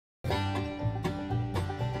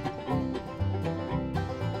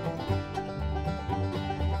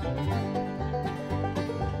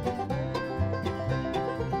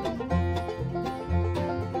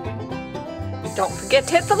Don't forget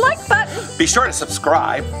to hit the like button. Be sure to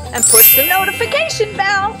subscribe. And push the notification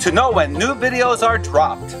bell. To know when new videos are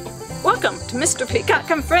dropped. Welcome to Mr. Peacock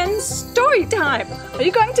and Friends Story Time. Are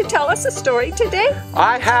you going to tell us a story today?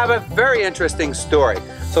 I have a very interesting story.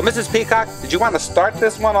 So Mrs. Peacock, did you want to start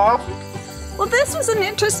this one off? Well, this was an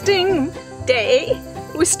interesting day.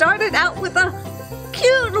 We started out with a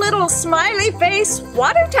cute little smiley face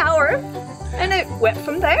water tower, and it went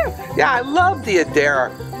from there. Yeah, I love the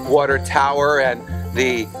Adair water tower and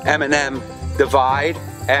the M&M divide,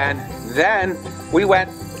 and then we went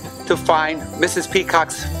to find Mrs.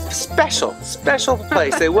 Peacock's special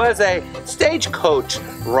place. It was a stagecoach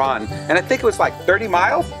run, and I think it was like 30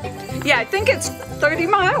 miles? Yeah, I think it's 30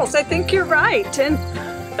 miles. I think you're right. And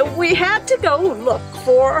we had to go look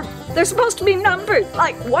for, they're supposed to be numbered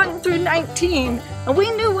like 1 through 19. And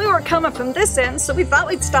we knew we were coming from this end, so we thought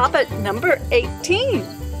we'd stop at number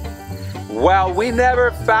 18. Well, we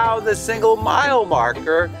never found the single mile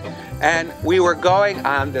marker, and we were going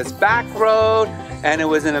on this back road, and it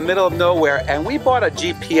was in the middle of nowhere, and we bought a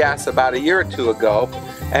GPS about a year or two ago,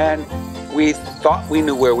 and we thought we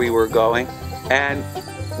knew where we were going, and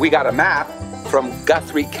we got a map from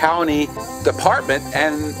Guthrie County Department,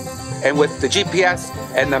 and with the GPS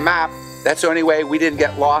and the map, that's the only way we didn't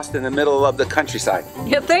get lost in the middle of the countryside.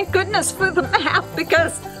 Yeah, thank goodness for the map,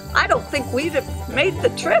 because I don't think we'd have made the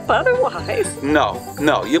trip otherwise. No,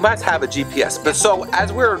 you must have a GPS. But so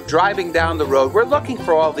as we're driving down the road, we're looking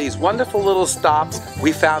for all these wonderful little stops.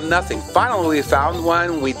 We found nothing. Finally, we found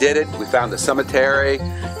one. We did it. We found a cemetery.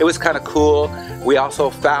 It was kind of cool. We also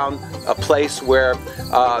found a place where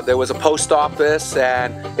there was a post office,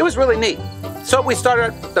 and it was really neat. So we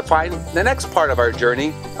started to find the next part of our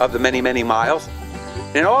journey of the many, many miles.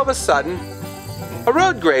 And all of a sudden, a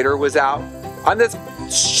road grader was out on this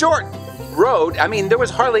short road. I mean, there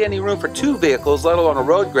was hardly any room for 2 vehicles, let alone a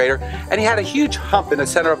road grader, and he had a huge hump in the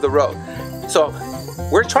center of the road. So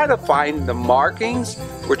we're trying to find the markings.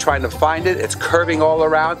 We're trying to find it. It's curving all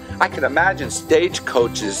around. I can imagine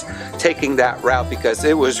stagecoaches taking that route because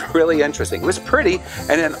it was really interesting. It was pretty,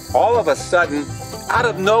 and then all of a sudden, out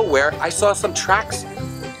of nowhere, I saw some tracks,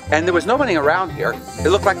 and there was nobody around here. It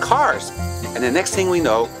looked like cars, and the next thing we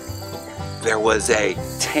know, there was a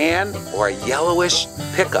tan or a yellowish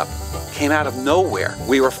pickup came out of nowhere.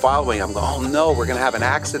 We were following. I'm going, oh no, we're gonna have an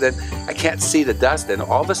accident. I can't see the dust. And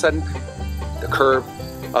all of a sudden, the curve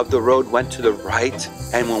of the road went to the right.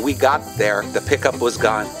 And when we got there, the pickup was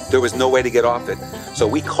gone. There was no way to get off it. So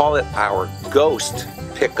we call it our ghost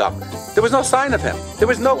pickup. There was no sign of him. There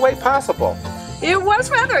was no way possible. It was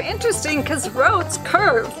rather interesting because roads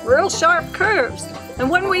curve, real sharp curves. And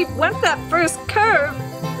when we went that first curve,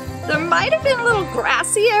 there might have been a little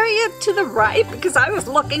grassy area to the right because I was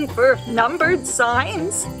looking for numbered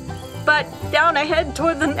signs. But down ahead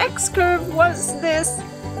toward the next curve was this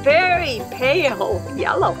very pale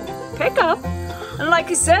yellow pickup. And like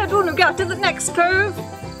you said, when we got to the next curve,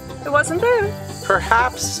 it wasn't there.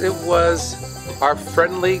 Perhaps it was our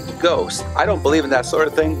friendly ghost. I don't believe in that sort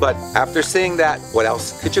of thing, but after seeing that, what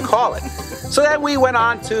else could you call it? So then we went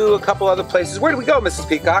on to a couple other places. Where did we go, Mrs.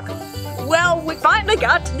 Peacock? Well, we finally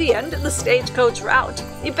got to the end of the stagecoach route.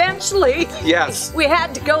 Eventually, yes, we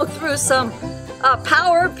had to go through some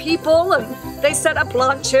power people, and they set up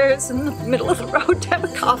lawn chairs in the middle of the road to have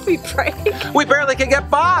a coffee break. We barely could get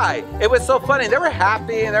by. It was so funny. They were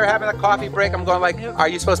happy and they were having a coffee break. I'm going like, are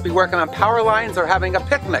you supposed to be working on power lines or having a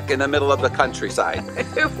picnic in the middle of the countryside?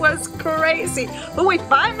 It was crazy. But we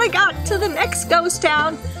finally got to the next ghost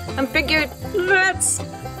town and figured, let's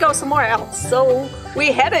go somewhere else. So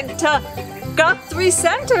we headed to Guthrie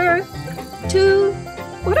Center to,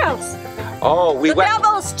 what else? Oh, we went. The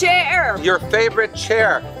Devil's Chair. Your favorite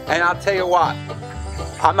chair. And I'll tell you what,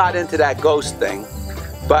 I'm not into that ghost thing,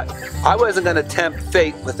 but I wasn't going to tempt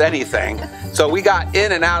fate with anything. So we got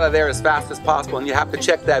in and out of there as fast as possible, and you have to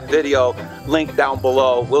check that video link down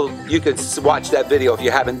below. You could watch that video if you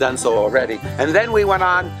haven't done so already. And then we went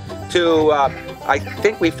on to, I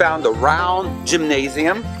think we found the round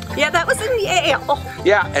gymnasium. Yeah, that was in Yale.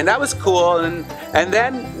 Yeah, and that was cool. And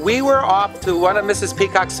then we were off to one of Mrs.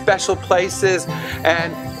 Peacock's special places,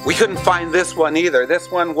 and we couldn't find this one either.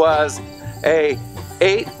 This one was a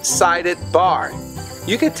 8-sided barn.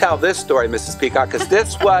 You could tell this story, Mrs. Peacock, because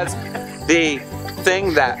this was the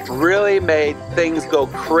thing that really made things go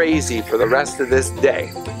crazy for the rest of this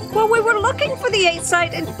day. Well, we were looking for the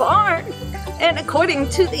 8-sided barn, and according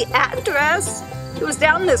to the address, it was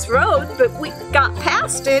down this road, but we got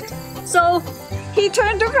past it, so he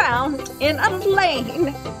turned around in a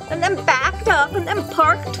lane and then backed up and then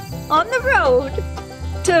parked on the road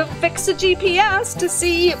to fix the GPS to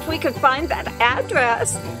see if we could find that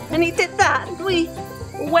address. And he did that. We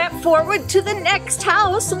went forward to the next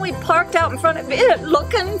house and we parked out in front of it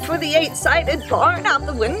looking for the 8-sided barn out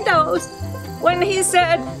the windows. When he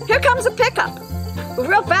said, "Here comes a pickup." A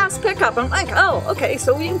real fast pickup. I'm like, oh, okay,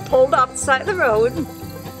 so we pulled off the side of the road.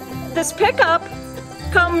 This pickup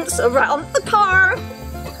comes around the car,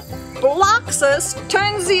 blocks us,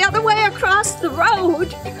 turns the other way across the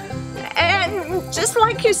road, and just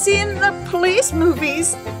like you see in the police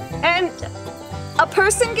movies, and a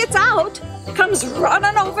person gets out, comes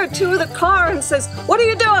running over to the car and says, "What are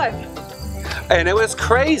you doing?" And it was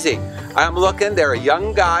crazy. I'm looking, there are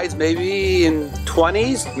young guys, maybe in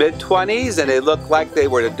 20s, mid-20s, and they look like they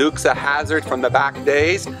were the Dukes of Hazzard from the back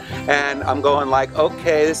days. And I'm going like,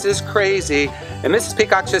 okay, this is crazy. And Mrs.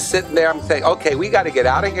 Peacock's just sitting there. I'm saying, okay, we got to get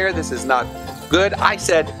out of here. This is not good. I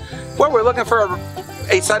said, well, we're looking for a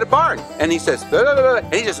 8-sided barn. And he says, blah, blah, blah.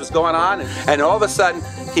 And he just was going on. And all of a sudden,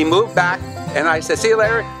 he moved back. And I said, see you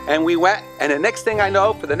later. And we went. And the next thing I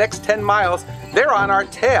know, for the next 10 miles, they're on our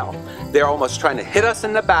tail. They're almost trying to hit us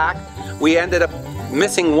in the back. We ended up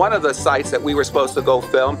missing one of the sites that we were supposed to go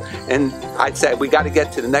film. And I said, we got to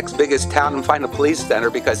get to the next biggest town and find a police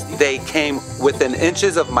center, because they came within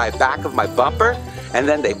inches of my back of my bumper. And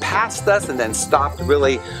then they passed us and then stopped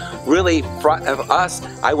really front of us.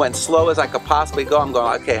 I went slow as I could possibly go. I'm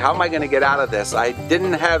going, okay, how am I going to get out of this? I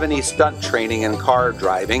didn't have any stunt training in car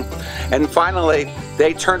driving. And finally,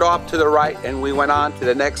 they turned off to the right and we went on to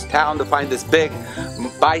the next town to find this big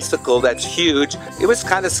bicycle that's huge. It was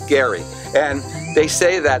kind of scary. And they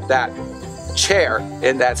say that that chair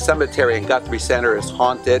in that cemetery in Guthrie Center is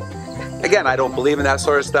haunted. Again, I don't believe in that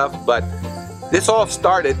sort of stuff, but this all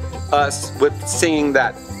started us with seeing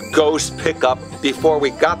that ghost pickup before we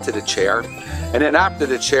got to the chair. And then after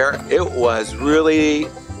the chair, it was really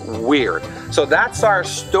weird. So that's our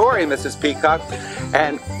story, Mrs. Peacock.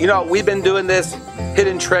 And you know, we've been doing this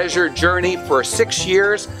hidden treasure journey for 6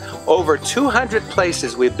 years. Over 200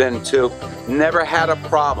 places we've been to, never had a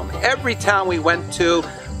problem. Every town we went to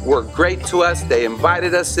were great to us. They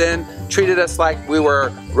invited us in, treated us like we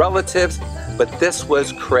were relatives, but this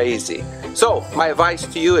was crazy. So my advice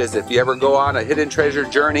to you is, if you ever go on a hidden treasure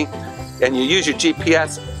journey and you use your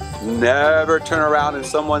GPS, never turn around in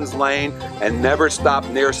someone's lane and never stop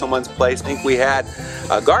near someone's place. I think we had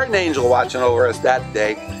a guardian angel watching over us that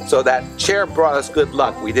day, so that chair brought us good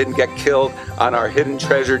luck. We didn't get killed on our hidden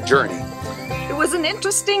treasure journey. It was an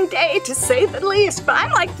interesting day, to say the least, but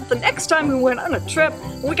I liked it the next time we went on a trip.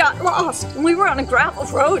 We got lost and we were on a gravel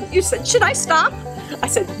road. You said, should I stop? I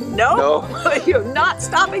said, no. You're not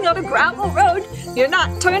stopping on a gravel road. You're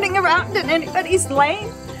not turning around in anybody's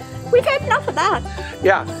lane. We've had enough of that.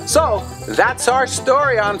 Yeah, so that's our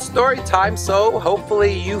story on Story Time. So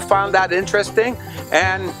hopefully you found that interesting.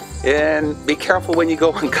 And be careful when you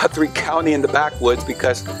go in Guthrie County in the backwoods,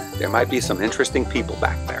 because there might be some interesting people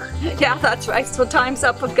back there. Yeah, that's right. So time's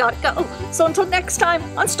up. We've got to go. So until next time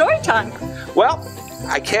on Story Time. Well,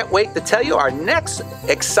 I can't wait to tell you our next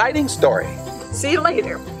exciting story. See you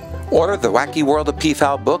later. Order The Wacky World of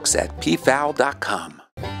Peafowl books at peafowl.com.